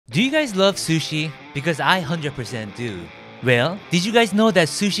Do you guys love sushi? Because I 100% do. Well, did you guys know that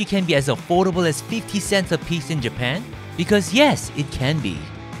sushi can be as affordable as 50 cents a piece in Japan? Because yes, it can be.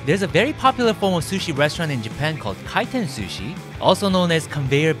 There's a very popular form of sushi restaurant in Japan called kaiten sushi, also known as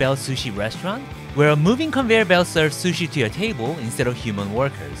conveyor belt sushi restaurant, where a moving conveyor belt serves sushi to your table instead of human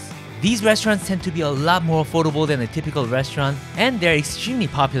workers. These restaurants tend to be a lot more affordable than a typical restaurant, and they're extremely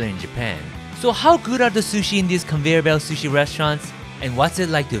popular in Japan. So how good are the sushi in these conveyor belt sushi restaurants? And what's it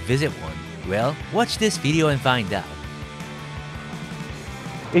like to visit one? Well, watch this video and find out.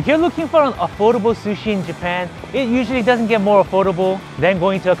 If you're looking for an affordable sushi in Japan, it usually doesn't get more affordable than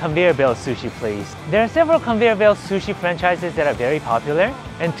going to a conveyor belt sushi place. There are several conveyor belt sushi franchises that are very popular,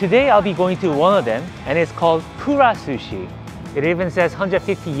 and today I'll be going to one of them, and it's called Kura Sushi. It even says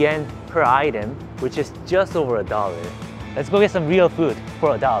 150 yen per item, which is just over $1. Let's go get some real food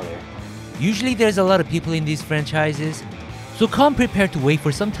for $1. Usually there's a lot of people in these franchises, so come prepared to wait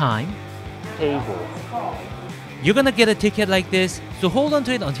for some time. Table. You're gonna get a ticket like this, so hold on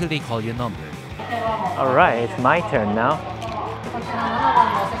to it until they call your number. Alright, it's my turn now.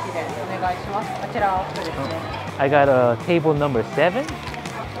 I got a table number 7.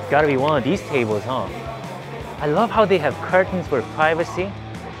 It's gotta be one of these tables, huh? I love how they have curtains for privacy.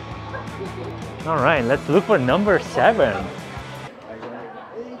 Alright, let's look for number 7.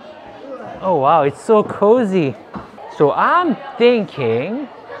 Oh wow, it's so cozy. So I'm thinking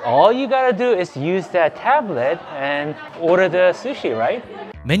all you gotta do is use that tablet and order the sushi, right?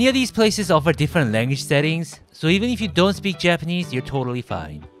 Many of these places offer different language settings, so even if you don't speak Japanese, you're totally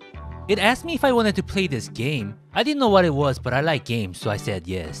fine. It asked me if I wanted to play this game. I didn't know what it was, but I like games, so I said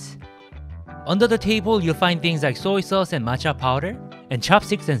yes. Under the table, you'll find things like soy sauce and matcha powder, and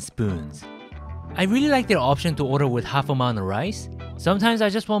chopsticks and spoons. I really like their option to order with half amount of rice. Sometimes I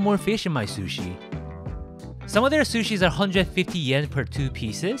just want more fish in my sushi. Some of their sushis are 150 yen per 2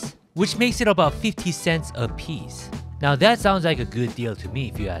 pieces, which makes it about 50 cents a piece. Now that sounds like a good deal to me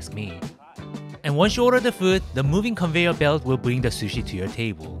if you ask me. And once you order the food, the moving conveyor belt will bring the sushi to your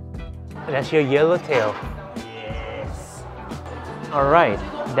table. That's your yellowtail. Yes. Alright,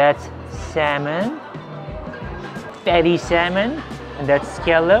 that's salmon, fatty salmon, and that's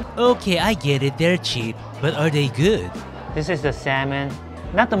scallop. Okay, I get it, they're cheap, but are they good? This is the salmon.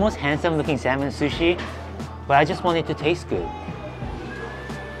 Not the most handsome looking salmon sushi, but I just want it to taste good.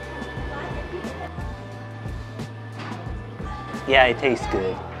 Yeah, it tastes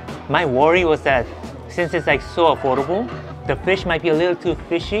good. My worry was that since it's like so affordable, the fish might be a little too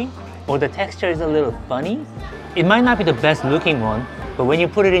fishy, or the texture is a little funny. It might not be the best looking one, but when you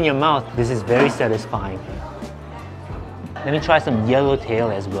put it in your mouth, this is very satisfying. Let me try some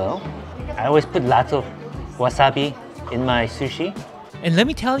yellowtail as well. I always put lots of wasabi in my sushi. And let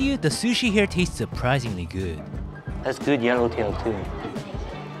me tell you, the sushi here tastes surprisingly good. That's good yellowtail too.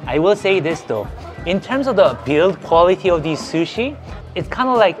 I will say this though, in terms of the build quality of these sushi, it's kind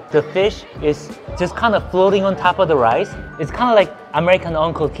of like the fish is just kind of floating on top of the rice. It's kind of like American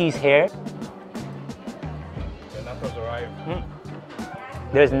Uncle T's hair. The natto's arrived.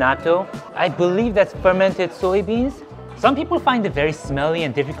 There's natto. I believe that's fermented soybeans. Some people find it very smelly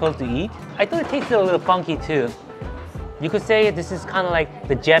and difficult to eat. I thought it tasted a little funky too. You could say this is kind of like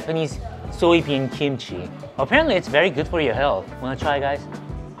the Japanese soybean kimchi. Apparently it's very good for your health. Wanna try, guys?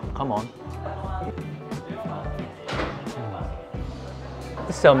 Come on.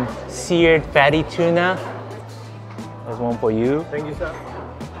 Some seared fatty tuna. There's one for you. Thank you, sir.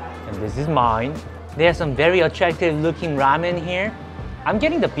 And this is mine. They have some very attractive looking ramen here. I'm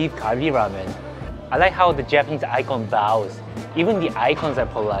getting the beef galbi ramen. I like how the Japanese icon bows. Even the icons are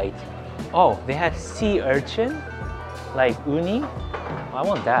polite. Oh, they have sea urchin, like uni. I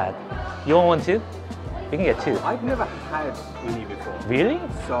want that. You want one too? We can get 2. I've never had uni before. Really?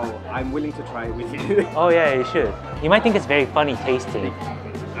 So I'm willing to try it with you. Oh yeah, you should. You might think it's very funny tasting.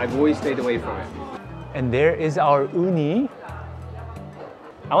 I've always stayed away from it. And there is our uni.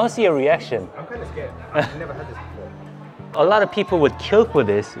 I want to see a reaction. I'm kind of scared. I've never had this before. A lot of people would kill for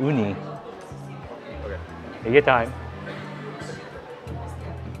this uni. Okay. Take your time.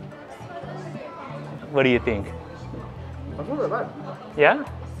 What do you think? It's not that bad. Yeah?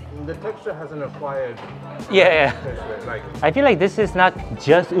 The texture hasn't acquired. Yeah. Like, I feel like this is not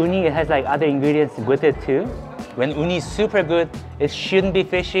just uni, it has like other ingredients with it too. When uni is super good, it shouldn't be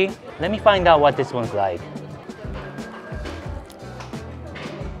fishy. Let me find out what this one's like.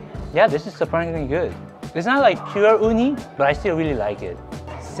 Yeah, this is surprisingly good. It's not like pure uni, but I still really like it.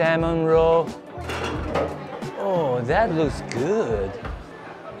 Salmon roll. Oh, that looks good.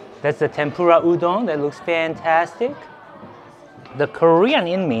 That's the tempura udon, that looks fantastic. The Korean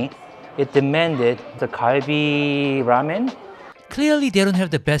in me, it demanded the galbi ramen. Clearly they don't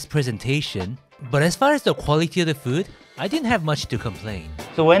have the best presentation, but as far as the quality of the food, I didn't have much to complain.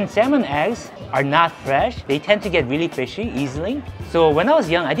 So when salmon eggs are not fresh, they tend to get really fishy easily. So when I was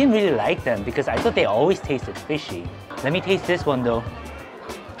young, I didn't really like them because I thought they always tasted fishy. Let me taste this one though.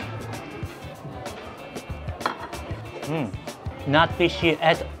 Not fishy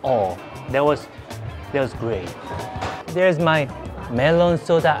at all. That was great. There's my melon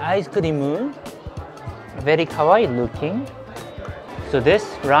soda ice cream. Very kawaii looking. So this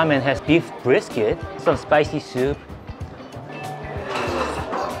ramen has beef brisket, some spicy soup.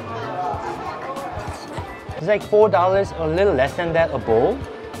 It's like $4 or a little less than that a bowl.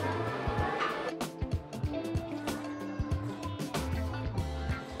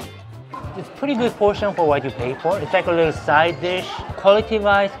 It's pretty good portion for what you pay for. It's like a little side dish.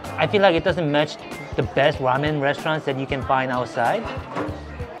 Quality-wise, I feel like it doesn't match the best ramen restaurants that you can find outside.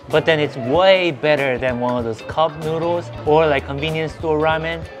 But then it's way better than one of those cup noodles or like convenience store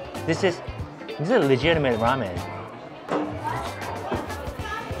ramen. This is legitimate ramen.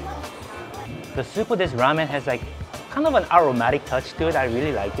 The soup of this ramen has like kind of an aromatic touch to it. I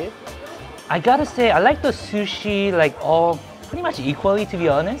really like it. I gotta say, I like the sushi like all pretty much equally, to be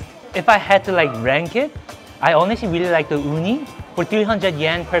honest. If I had to like rank it, I honestly really like the uni. For 300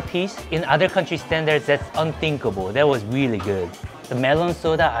 yen per piece, in other country standards, that's unthinkable. That was really good. The melon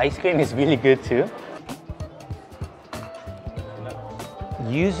soda ice cream is really good too.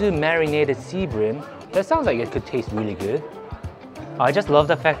 Yuzu marinated sea bream. That sounds like it could taste really good. I just love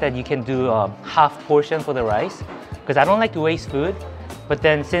the fact that you can do half portion for the rice because I don't like to waste food. But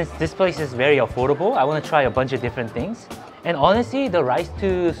then since this place is very affordable, I want to try a bunch of different things. And honestly, the rice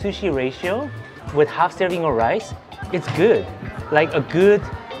to sushi ratio with half serving of rice, it's good. Like a good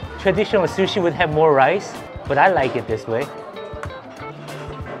traditional sushi would have more rice, but I like it this way.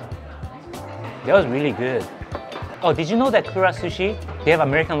 That was really good. Oh, did you know that Kura Sushi, they have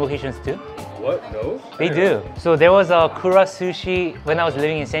American locations too? What? No? They do. So there was a Kura Sushi when I was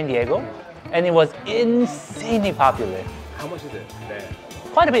living in San Diego, and it was insanely popular. How much is it there?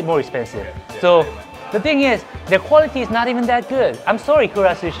 Quite a bit more expensive. Yeah. So the thing is, their quality is not even that good. I'm sorry,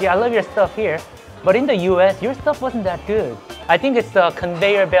 Kura Sushi, I love your stuff here, but in the US, your stuff wasn't that good. I think it's the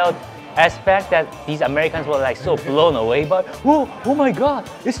conveyor belt aspect that these Americans were like so blown away by. Oh my god,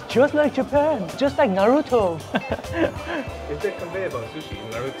 it's just like Japan, just like Naruto. Is there conveyor belt sushi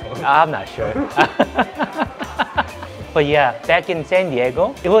in Naruto? I'm not sure. But yeah, back in San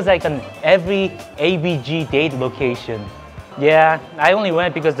Diego, it was like an every ABG date location. Yeah, I only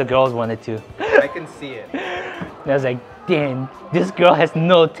went because the girls wanted to. I can see it. And I was like, damn, this girl has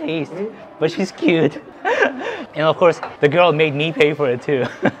no taste, but she's cute. And of course, the girl made me pay for it too.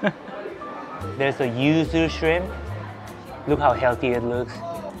 There's a yuzu shrimp. Look how healthy it looks.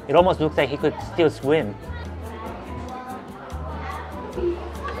 It almost looks like he could still swim.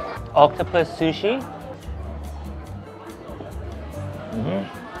 Octopus sushi.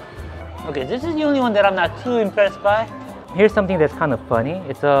 Okay, this is the only one that I'm not too impressed by. Here's something that's kind of funny.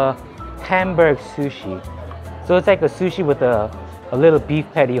 It's a hamburg sushi. So it's like a sushi with a little beef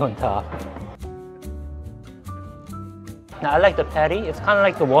patty on top. Now I like the patty. It's kind of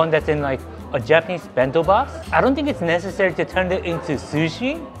like the one that's in like a Japanese bento box. I don't think it's necessary to turn it into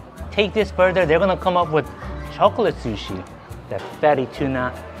sushi. Take this further, they're gonna come up with chocolate sushi. That fatty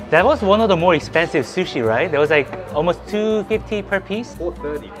tuna. That was one of the more expensive sushi, right? That was like almost $2.50 per piece?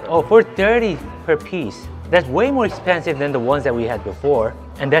 $4.30. Oh, $4.30 per piece. That's way more expensive than the ones that we had before.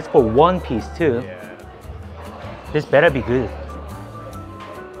 And that's for one piece too. Yeah. This better be good.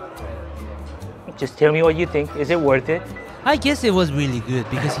 Just tell me what you think. Is it worth it? I guess it was really good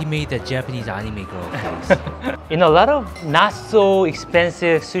because he made that Japanese anime girl face. In a lot of not so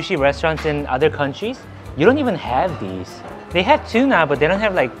expensive sushi restaurants in other countries, you don't even have these. They have tuna, but they don't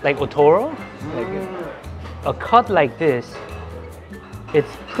have like otoro. Like a cut like this,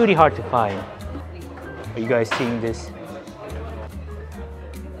 it's pretty hard to find. Are you guys seeing this?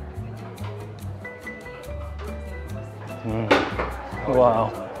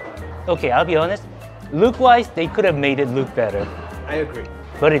 Wow. Okay, I'll be honest. Look-wise, they could have made it look better. I agree.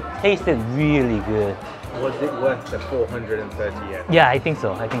 But it tasted really good. Was it worth the 430 yen? Yeah, I think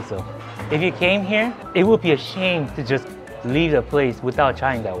so. I think so. If you came here, it would be a shame to just leave the place without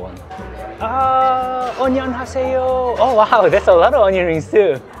trying that one. Ah, onion haseyo. Oh wow, that's a lot of onion rings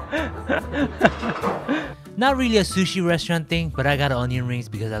too. Not really a sushi restaurant thing, but I got onion rings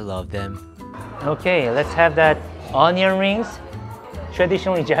because I love them. Okay, let's have that onion rings.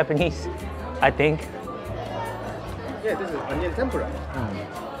 Traditionally Japanese, I think. Yeah, this is onion tempura.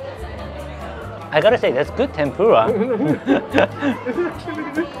 I gotta say, that's good tempura.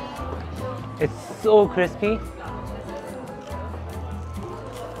 It's so crispy.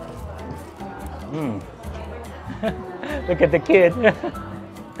 Look at the kid.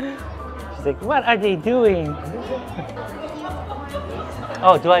 She's like, what are they doing?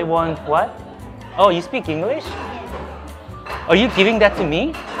 Oh, do I want what? Oh, you speak English? Are you giving that to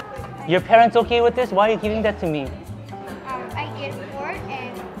me? Your parents okay with this? Why are you giving that to me? I get 4 and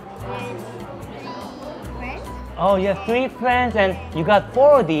then 3 friends. Oh, you have 3 friends and you got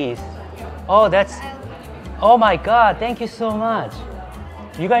 4 of these. Oh, that's... Oh my God, thank you so much.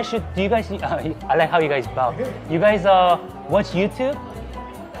 You guys should... Do you guys... I like how you guys bow. You guys watch YouTube?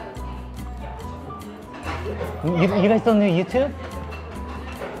 You guys don't know YouTube?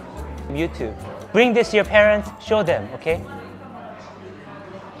 YouTube. Bring this to your parents, show them, okay?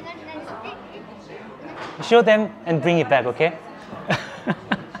 Show them and bring it back, okay?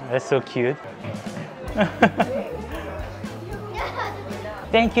 That's so cute.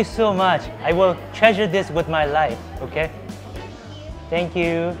 Thank you so much. I will treasure this with my life, okay? Thank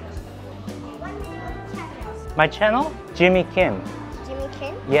you. My channel? Jimmy Kim. Jimmy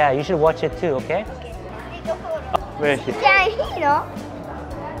Kim? Yeah, you should watch it too, okay? Where is she? Yeah, you know.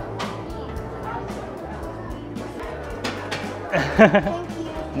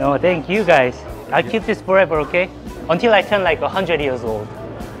 No, thank you guys. I'll keep this forever, okay? Until I turn like 100 years old.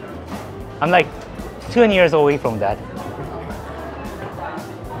 I'm like 20 years away from that.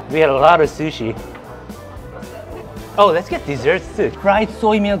 We had a lot of sushi. Oh, let's get desserts too. Fried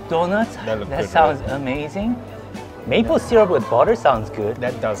soy milk donuts. That sounds amazing. Maple syrup with butter sounds good.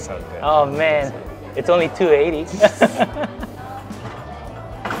 That does sound good. Oh man, it's only $2.80.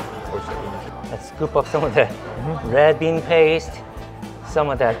 Let's scoop up some of the red bean paste, some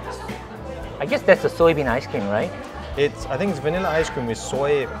of that. I guess that's the soybean ice cream, right? I think it's vanilla ice cream with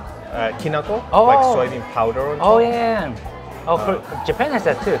soy kinako, Oh. like soybean powder on top. Oh yeah. Oh, Japan has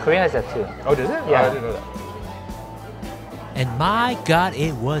that too. Korea has that too. Oh, does it? Yeah. Oh, I didn't know that. And my God,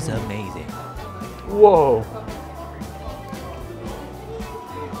 it was amazing. Whoa.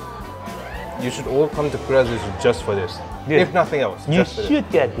 You should all come to Kura just for this. Dude, if nothing else, You just for should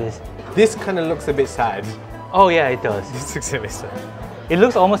get this. This kind of looks a bit sad. Oh yeah, it does. This looks a bit sad. It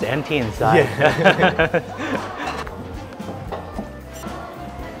looks almost empty inside. Yeah.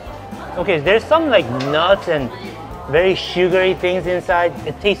 Okay, there's some like nuts and very sugary things inside.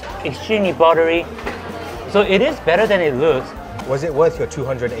 It tastes extremely buttery. So it is better than it looks. Was it worth your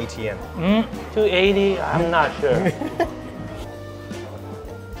 280 yen? 280, I'm not sure.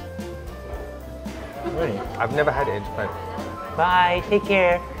 Really? I've never had it in Japan. Bye, take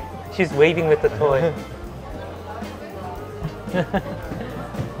care. She's waving with the toy.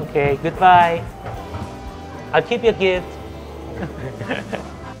 Okay, goodbye. I'll keep your gift.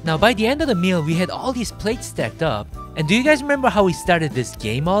 Now by the end of the meal, we had all these plates stacked up. And do you guys remember how we started this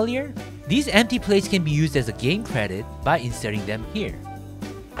game earlier? These empty plates can be used as a game credit by inserting them here.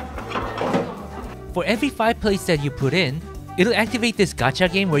 For every 5 plates that you put in, it'll activate this gacha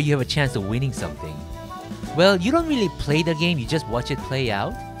game where you have a chance of winning something. Well, you don't really play the game, you just watch it play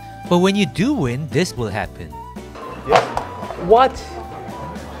out. But when you do win, this will happen. Yes. What?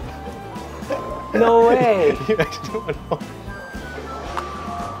 No way. You actually don't know.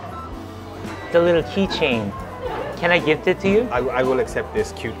 The little keychain. Can I gift it to you? I will accept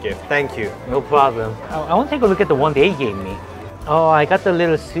this cute gift. Thank you. No problem. I want to take a look at the one they gave me. Oh, I got the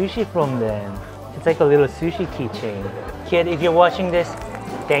little sushi from them. It's like a little sushi keychain. Kid, if you're watching this,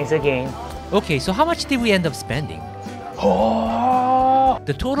 thanks again. Okay, so how much did we end up spending? Oh!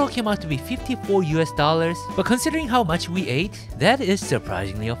 The total came out to be $54 US, but considering how much we ate, that is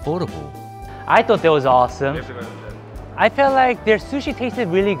surprisingly affordable. I thought that was awesome. I felt like their sushi tasted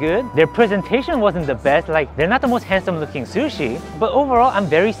really good. Their presentation wasn't the best, like they're not the most handsome looking sushi. But overall, I'm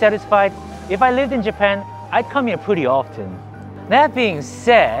very satisfied. If I lived in Japan, I'd come here pretty often. That being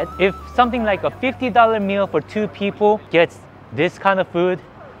said, if something like a $50 meal for 2 people gets this kind of food,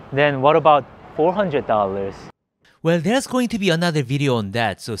 then what about $400? Well, there's going to be another video on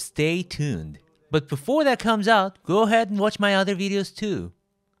that, so stay tuned. But before that comes out, go ahead and watch my other videos too.